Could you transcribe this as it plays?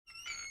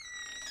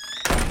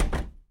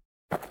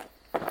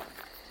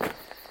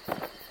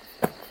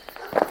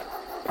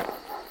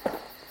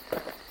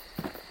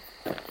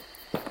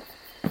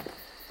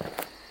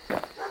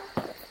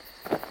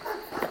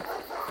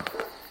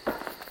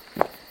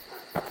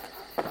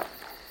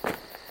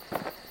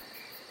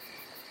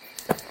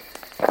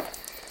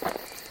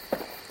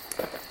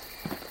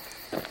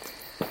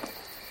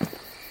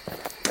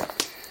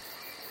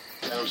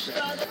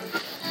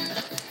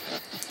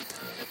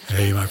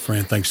my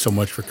friend. Thanks so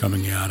much for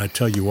coming out. I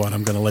tell you what,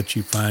 I'm going to let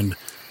you find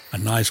a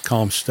nice,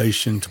 calm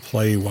station to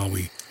play while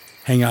we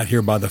hang out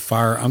here by the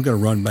fire. I'm going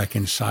to run back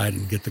inside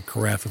and get the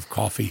carafe of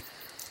coffee.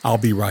 I'll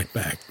be right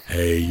back.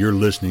 Hey, you're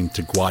listening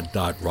to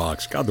Gwot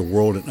Rocks, God, the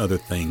World, and Other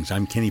Things.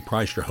 I'm Kenny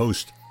Price, your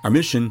host. Our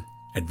mission,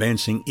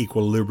 advancing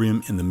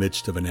equilibrium in the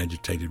midst of an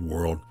agitated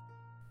world.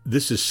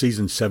 This is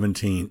Season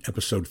 17,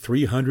 Episode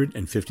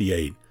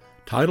 358.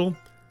 Title,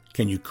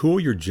 Can You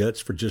Cool Your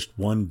Jets for Just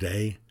One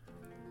Day?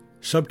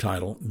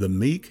 Subtitle, The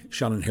Meek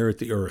Shall Inherit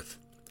the Earth.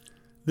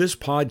 This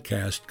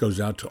podcast goes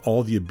out to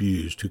all the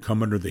abused who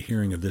come under the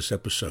hearing of this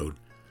episode.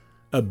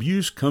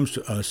 Abuse comes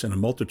to us in a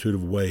multitude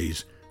of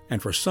ways,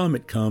 and for some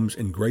it comes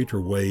in greater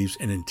ways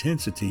and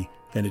intensity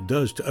than it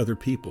does to other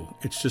people.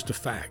 It's just a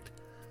fact.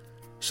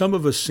 Some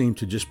of us seem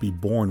to just be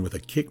born with a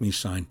kick-me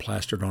sign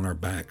plastered on our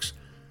backs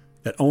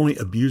that only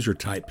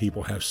abuser-type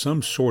people have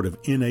some sort of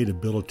innate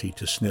ability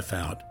to sniff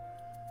out.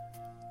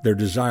 Their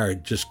desire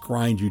to just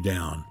grind you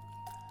down.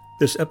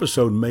 This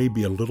episode may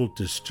be a little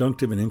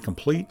disjunctive and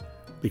incomplete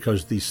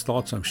because these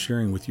thoughts I'm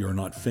sharing with you are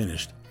not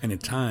finished, and in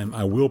time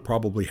I will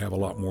probably have a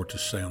lot more to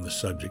say on the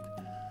subject.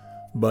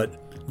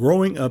 But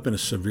growing up in a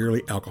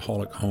severely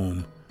alcoholic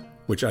home,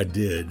 which I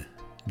did,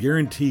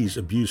 guarantees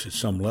abuse at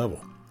some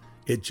level.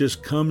 It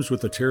just comes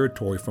with the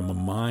territory from a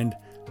mind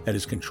that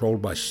is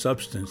controlled by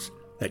substance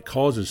that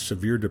causes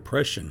severe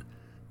depression,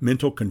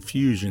 mental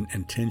confusion,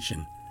 and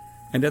tension,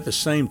 and at the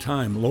same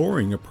time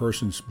lowering a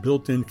person's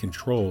built-in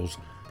controls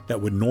that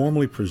would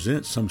normally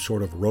present some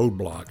sort of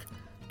roadblock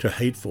to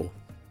hateful,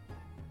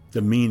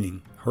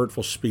 demeaning,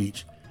 hurtful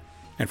speech,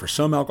 and for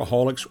some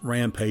alcoholics,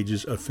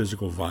 rampages of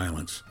physical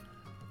violence.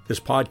 This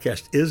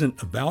podcast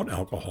isn't about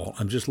alcohol.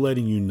 I'm just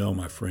letting you know,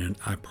 my friend,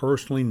 I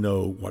personally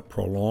know what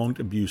prolonged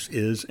abuse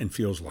is and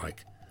feels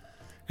like.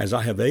 As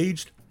I have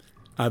aged,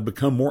 I've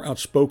become more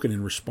outspoken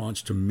in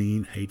response to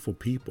mean, hateful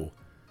people.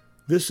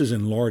 This is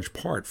in large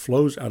part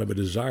flows out of a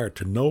desire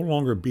to no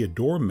longer be a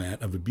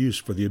doormat of abuse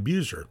for the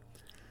abuser.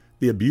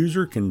 The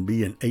abuser can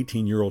be an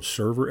 18-year-old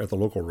server at the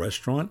local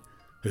restaurant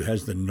who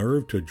has the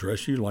nerve to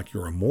address you like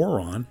you're a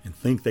moron and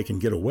think they can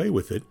get away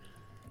with it,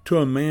 to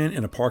a man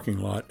in a parking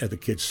lot at the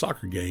kids'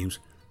 soccer games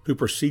who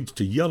proceeds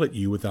to yell at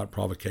you without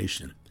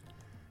provocation.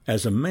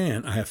 As a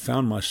man, I have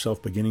found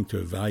myself beginning to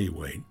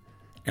evaluate,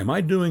 am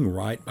I doing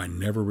right by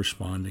never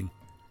responding?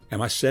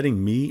 Am I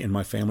setting me and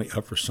my family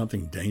up for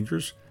something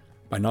dangerous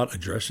by not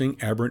addressing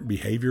aberrant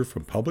behavior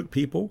from public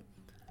people?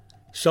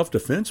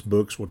 Self-defense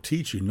books will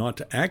teach you not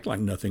to act like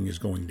nothing is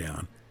going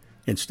down.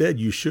 Instead,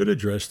 you should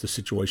address the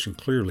situation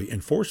clearly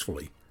and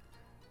forcefully.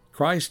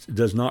 Christ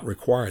does not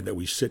require that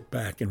we sit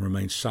back and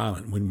remain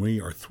silent when we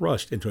are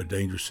thrust into a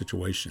dangerous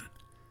situation.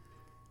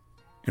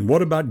 And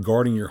what about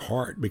guarding your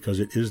heart because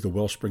it is the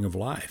wellspring of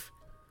life?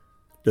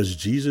 Does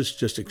Jesus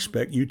just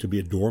expect you to be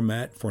a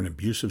doormat for an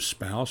abusive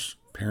spouse,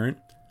 parent,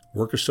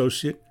 work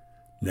associate,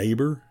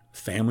 neighbor,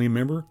 family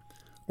member,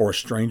 or a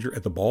stranger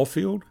at the ball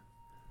field?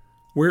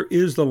 Where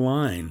is the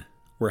line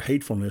where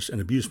hatefulness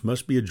and abuse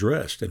must be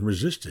addressed and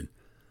resisted?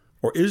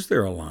 Or is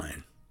there a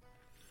line?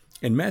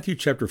 In Matthew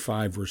chapter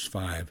 5, verse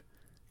 5,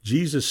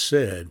 Jesus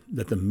said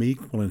that the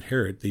meek will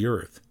inherit the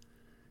earth.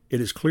 It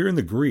is clear in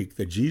the Greek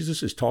that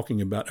Jesus is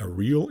talking about a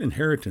real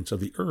inheritance of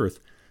the earth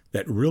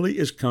that really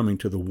is coming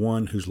to the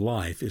one whose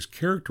life is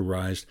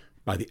characterized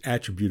by the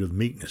attribute of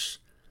meekness,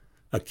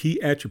 a key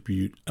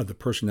attribute of the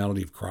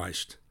personality of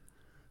Christ.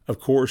 Of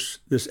course,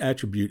 this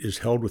attribute is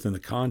held within the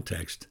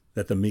context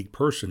that the meek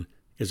person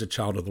is a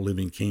child of the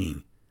living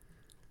King.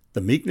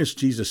 The meekness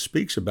Jesus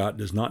speaks about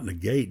does not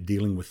negate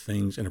dealing with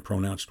things in a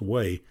pronounced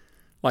way,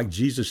 like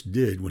Jesus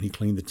did when he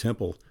cleaned the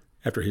temple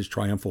after his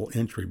triumphal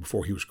entry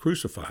before he was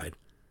crucified.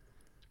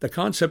 The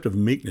concept of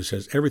meekness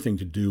has everything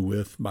to do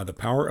with, by the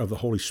power of the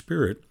Holy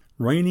Spirit,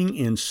 reining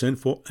in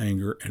sinful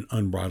anger and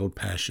unbridled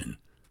passion.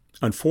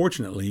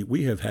 Unfortunately,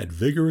 we have had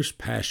vigorous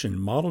passion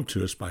modeled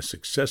to us by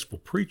successful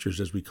preachers,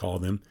 as we call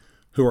them,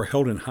 who are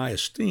held in high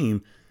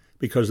esteem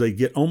because they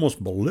get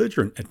almost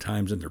belligerent at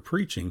times in their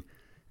preaching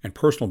and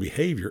personal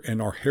behavior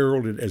and are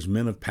heralded as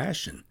men of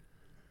passion.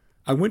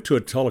 I went to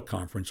a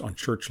teleconference on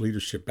church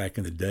leadership back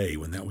in the day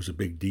when that was a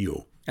big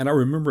deal, and I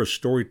remember a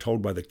story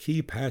told by the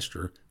key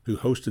pastor who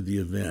hosted the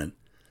event,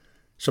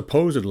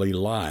 supposedly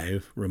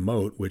live,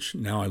 remote, which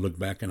now I look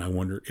back and I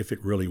wonder if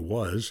it really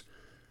was,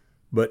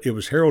 but it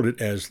was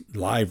heralded as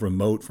live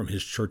remote from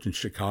his church in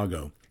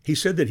Chicago. He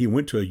said that he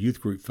went to a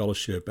youth group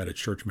fellowship at a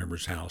church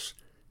member's house.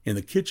 In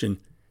the kitchen,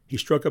 he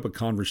struck up a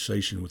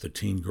conversation with a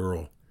teen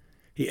girl.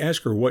 He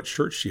asked her what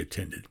church she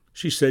attended.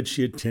 She said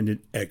she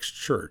attended X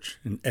church,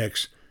 and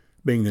X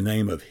being the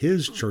name of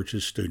his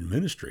church's student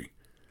ministry.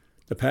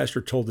 The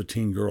pastor told the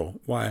teen girl,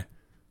 "Why,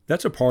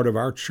 that's a part of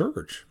our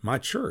church, my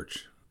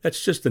church.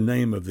 That's just the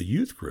name of the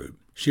youth group."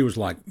 She was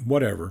like,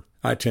 "Whatever,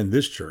 I attend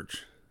this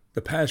church."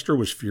 The pastor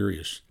was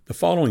furious. The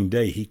following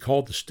day, he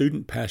called the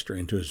student pastor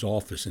into his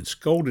office and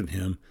scolded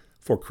him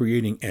for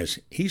creating, as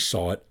he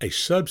saw it, a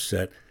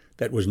subset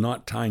that was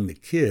not tying the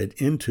kid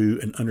into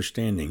an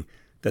understanding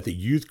that the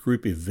youth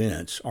group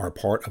events are a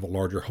part of a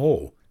larger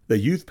whole. The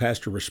youth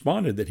pastor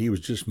responded that he was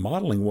just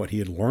modeling what he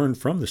had learned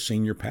from the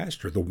senior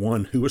pastor, the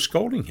one who was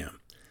scolding him,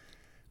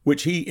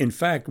 which he, in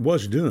fact,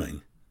 was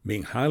doing,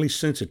 being highly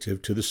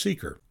sensitive to the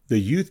seeker. The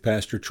youth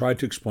pastor tried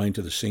to explain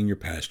to the senior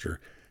pastor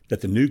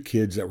that the new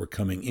kids that were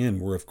coming in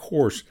were, of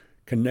course,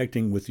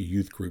 connecting with the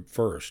youth group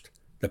first.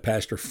 The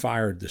pastor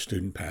fired the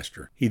student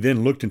pastor. He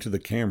then looked into the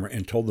camera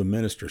and told the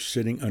minister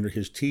sitting under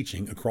his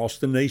teaching across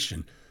the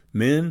nation,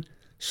 "Men,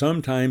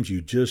 sometimes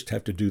you just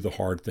have to do the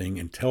hard thing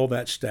and tell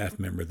that staff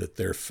member that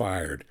they're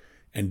fired,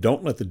 and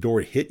don't let the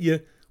door hit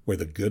you where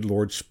the good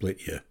Lord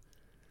split you."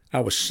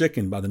 I was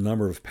sickened by the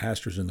number of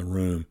pastors in the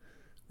room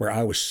where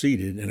I was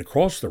seated and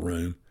across the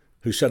room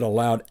who said a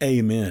loud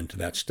amen to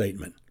that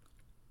statement.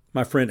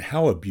 My friend,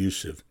 how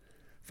abusive.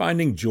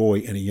 Finding joy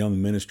in a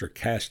young minister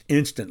cast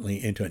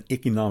instantly into an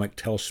economic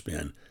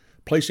tailspin,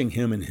 placing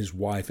him and his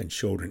wife and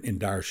children in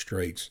dire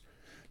straits.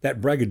 That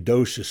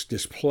braggadocious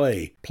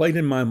display played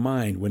in my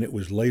mind when it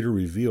was later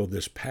revealed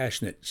this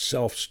passionate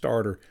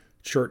self-starter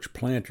church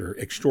planter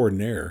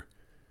extraordinaire,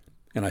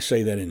 and I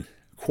say that in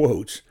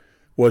quotes,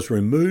 was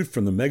removed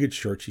from the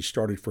megachurch he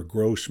started for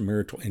gross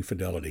marital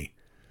infidelity.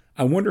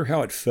 I wonder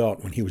how it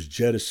felt when he was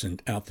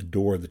jettisoned out the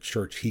door of the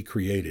church he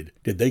created.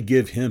 Did they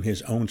give him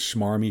his own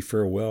smarmy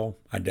farewell?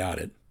 I doubt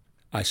it.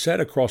 I sat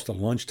across the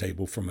lunch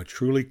table from a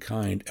truly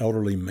kind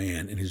elderly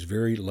man in his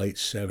very late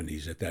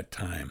 70s at that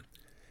time.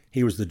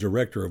 He was the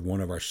director of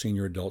one of our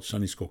senior adult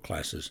Sunday school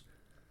classes.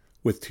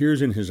 With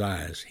tears in his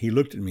eyes, he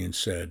looked at me and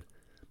said,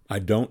 "I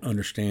don't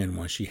understand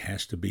why she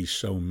has to be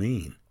so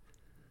mean."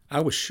 I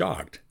was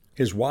shocked.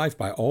 His wife,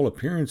 by all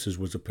appearances,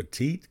 was a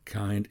petite,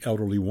 kind,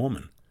 elderly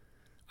woman.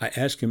 I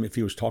asked him if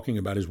he was talking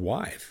about his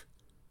wife.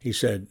 He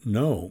said,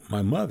 "No,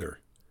 my mother."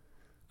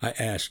 I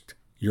asked,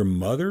 "Your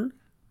mother?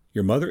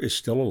 Your mother is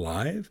still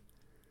alive?"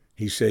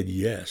 He said,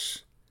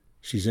 "Yes.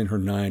 She's in her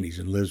 90s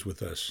and lives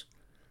with us."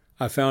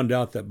 I found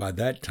out that by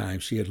that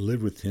time she had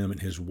lived with him and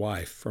his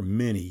wife for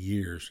many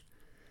years.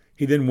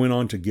 He then went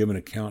on to give an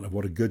account of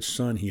what a good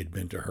son he had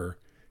been to her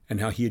and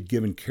how he had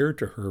given care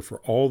to her for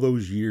all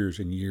those years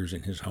and years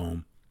in his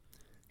home.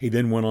 He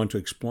then went on to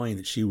explain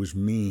that she was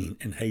mean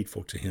and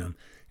hateful to him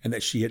and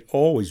that she had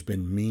always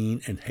been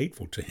mean and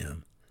hateful to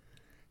him.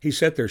 He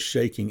sat there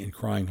shaking and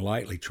crying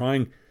lightly,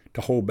 trying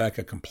to hold back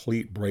a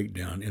complete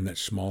breakdown in that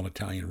small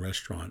Italian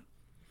restaurant.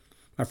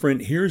 My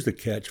friend, here's the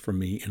catch for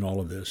me in all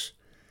of this.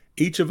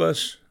 Each of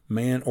us,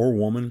 man or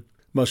woman,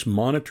 must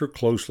monitor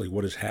closely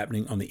what is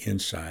happening on the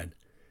inside,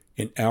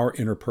 in our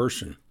inner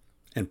person,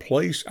 and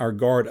place our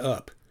guard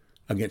up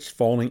against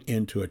falling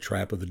into a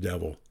trap of the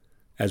devil,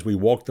 as we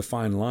walk the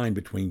fine line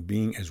between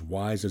being as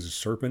wise as a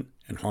serpent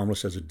and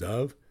harmless as a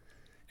dove,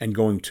 and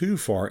going too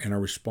far in our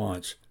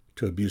response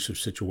to abusive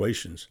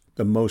situations.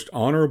 The most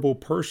honorable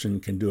person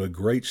can do a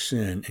great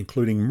sin,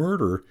 including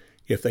murder,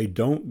 if they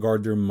don't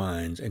guard their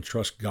minds and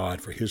trust God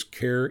for His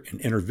care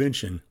and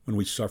intervention when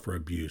we suffer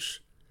abuse.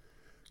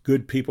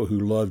 Good people who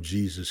love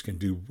Jesus can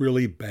do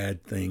really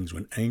bad things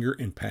when anger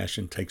and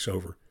passion takes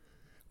over,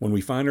 when we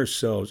find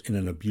ourselves in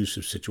an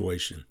abusive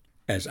situation.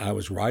 As I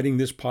was writing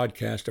this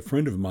podcast, a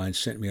friend of mine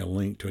sent me a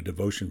link to a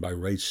devotion by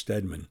Ray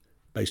Stedman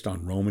based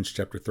on Romans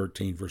chapter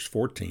 13, verse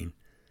 14,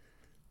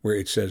 where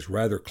it says,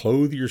 "Rather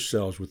clothe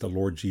yourselves with the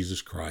Lord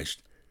Jesus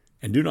Christ,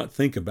 and do not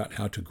think about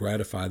how to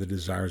gratify the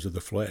desires of the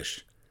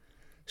flesh."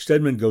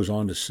 Stedman goes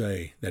on to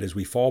say that as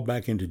we fall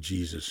back into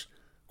Jesus,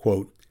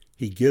 quote,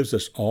 He gives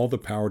us all the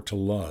power to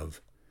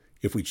love.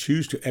 If we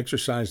choose to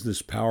exercise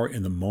this power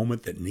in the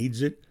moment that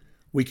needs it,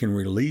 we can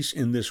release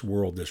in this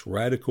world this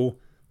radical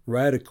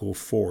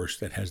force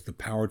that has the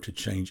power to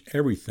change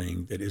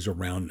everything that is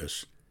around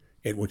us.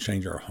 It will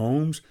change our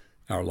homes,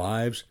 our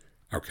lives,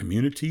 our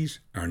communities,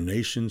 our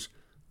nations,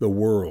 the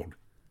world,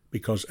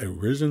 because a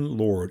risen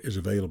Lord is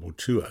available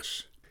to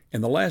us. In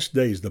the last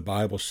days, the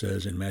Bible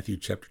says in Matthew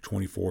chapter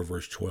 24,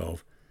 verse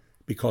 12,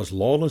 because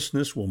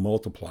lawlessness will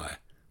multiply,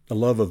 the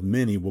love of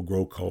many will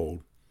grow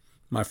cold.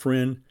 My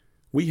friend,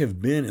 we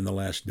have been in the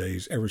last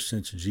days ever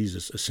since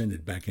Jesus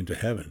ascended back into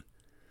heaven.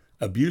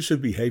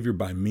 Abusive behavior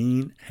by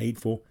mean,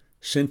 hateful,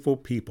 sinful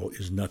people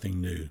is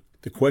nothing new.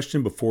 The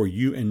question before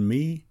you and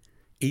me,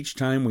 each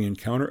time we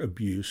encounter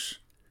abuse,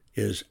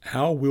 is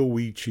how will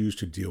we choose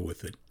to deal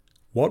with it?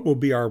 What will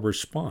be our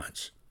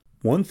response?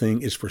 One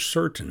thing is for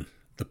certain,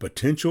 the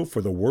potential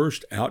for the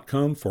worst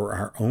outcome for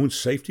our own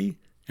safety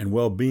and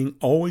well-being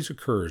always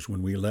occurs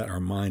when we let our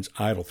minds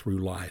idle through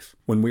life,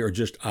 when we are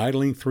just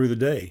idling through the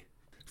day.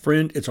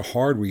 Friend, it's a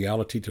hard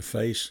reality to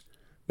face,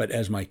 but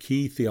as my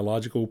key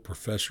theological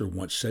professor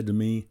once said to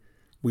me,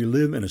 we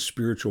live in a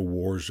spiritual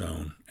war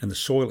zone, and the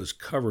soil is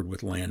covered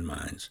with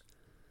landmines.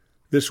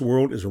 This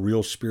world is a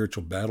real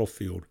spiritual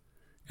battlefield,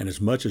 and as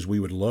much as we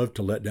would love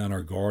to let down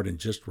our guard and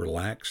just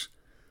relax,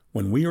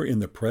 when we are in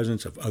the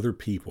presence of other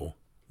people,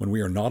 when we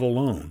are not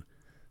alone,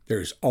 there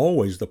is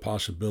always the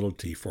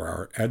possibility for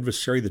our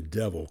adversary, the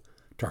devil,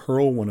 to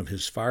hurl one of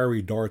his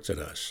fiery darts at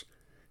us,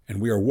 and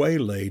we are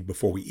waylaid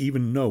before we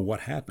even know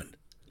what happened.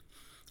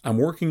 I'm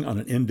working on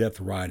an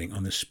in-depth writing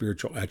on this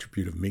spiritual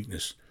attribute of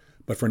meekness,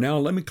 but for now,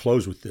 let me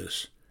close with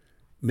this.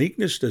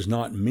 Meekness does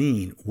not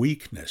mean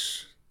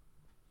weakness.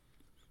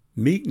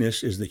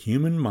 Meekness is the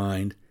human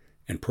mind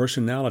and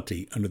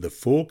personality under the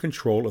full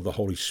control of the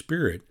Holy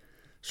Spirit,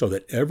 so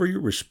that every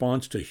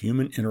response to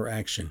human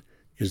interaction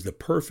is the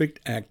perfect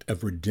act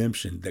of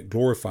redemption that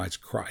glorifies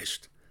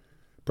Christ,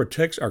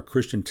 protects our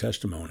Christian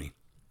testimony,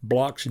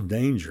 blocks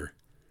danger,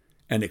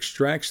 and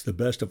extracts the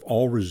best of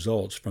all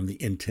results from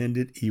the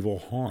intended evil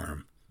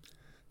harm.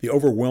 The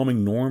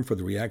overwhelming norm for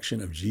the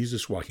reaction of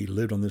Jesus while he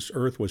lived on this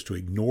earth was to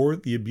ignore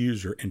the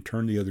abuser and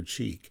turn the other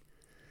cheek.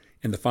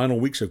 In the final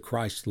weeks of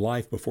Christ's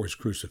life before his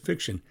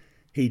crucifixion,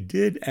 he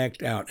did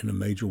act out in a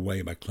major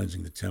way by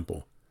cleansing the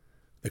temple.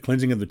 The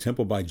cleansing of the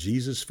temple by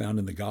Jesus, found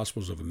in the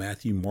Gospels of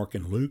Matthew, Mark,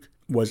 and Luke,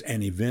 was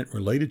an event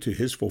related to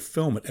his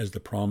fulfillment as the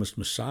promised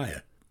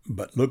Messiah.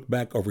 But look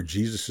back over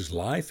Jesus'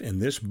 life, and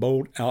this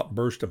bold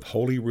outburst of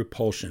holy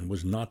repulsion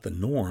was not the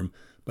norm,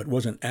 but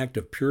was an act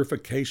of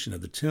purification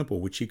of the temple,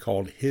 which he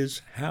called his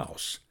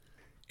house.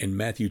 In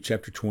Matthew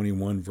chapter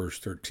 21, verse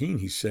 13,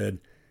 he said,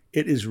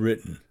 "It is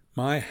written,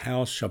 'My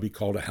house shall be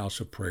called a house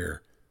of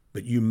prayer,'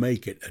 but you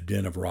make it a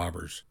den of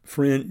robbers."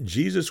 Friend,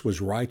 Jesus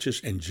was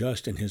righteous and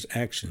just in his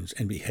actions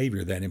and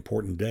behavior that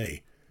important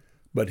day.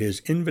 But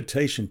his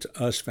invitation to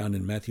us, found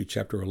in Matthew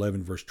chapter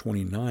 11, verse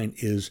 29,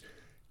 is,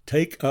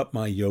 "Take up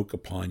my yoke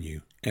upon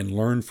you and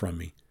learn from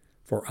me,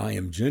 for I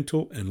am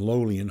gentle and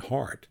lowly in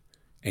heart,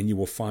 and you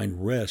will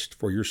find rest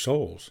for your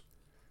souls."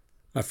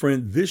 My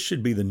friend, this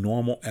should be the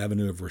normal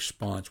avenue of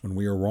response when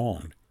we are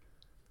wronged.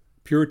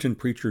 Puritan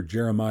preacher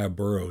Jeremiah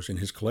Burroughs, in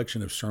his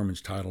collection of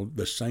sermons titled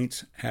The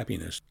Saint's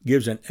Happiness,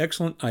 gives an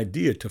excellent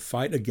idea to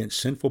fight against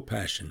sinful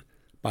passion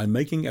by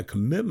making a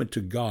commitment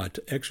to God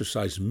to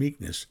exercise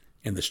meekness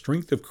and the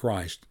strength of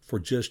Christ for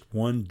just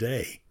one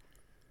day.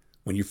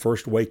 When you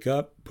first wake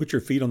up, put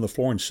your feet on the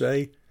floor and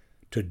say,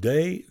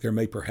 "Today there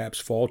may perhaps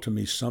fall to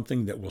me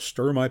something that will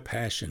stir my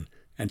passion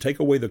and take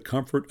away the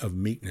comfort of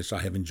meekness I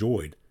have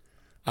enjoyed.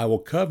 I will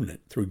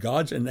covenant through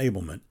God's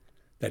enablement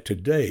that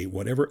today,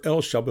 whatever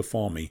else shall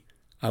befall me,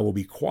 I will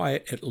be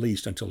quiet at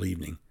least until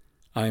evening.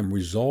 I am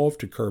resolved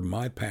to curb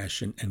my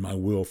passion and my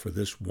will for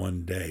this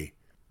one day."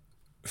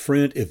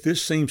 Friend, if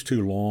this seems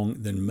too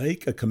long, then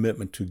make a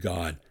commitment to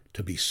God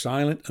to be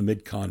silent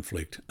amid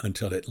conflict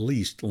until at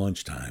least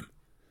lunchtime.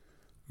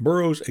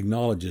 Burroughs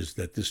acknowledges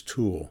that this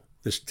tool,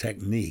 this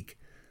technique,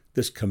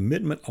 this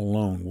commitment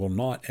alone will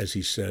not, as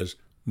he says,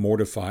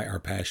 mortify our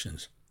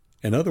passions.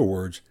 In other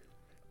words,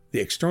 the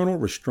external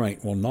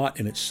restraint will not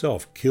in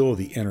itself kill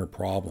the inner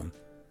problem,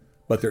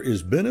 but there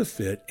is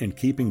benefit in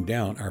keeping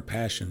down our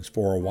passions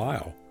for a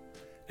while.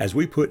 As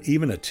we put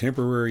even a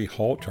temporary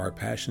halt to our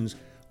passions,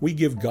 we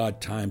give God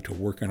time to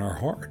work in our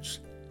hearts,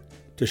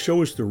 to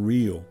show us the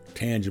real,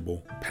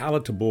 tangible,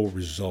 palatable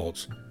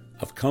results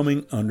of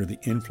coming under the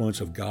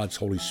influence of God's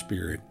Holy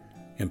Spirit,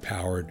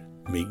 empowered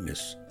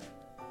meekness,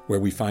 where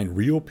we find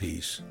real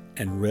peace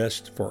and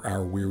rest for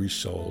our weary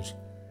souls.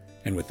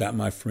 And with that,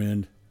 my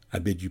friend, I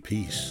bid you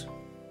peace.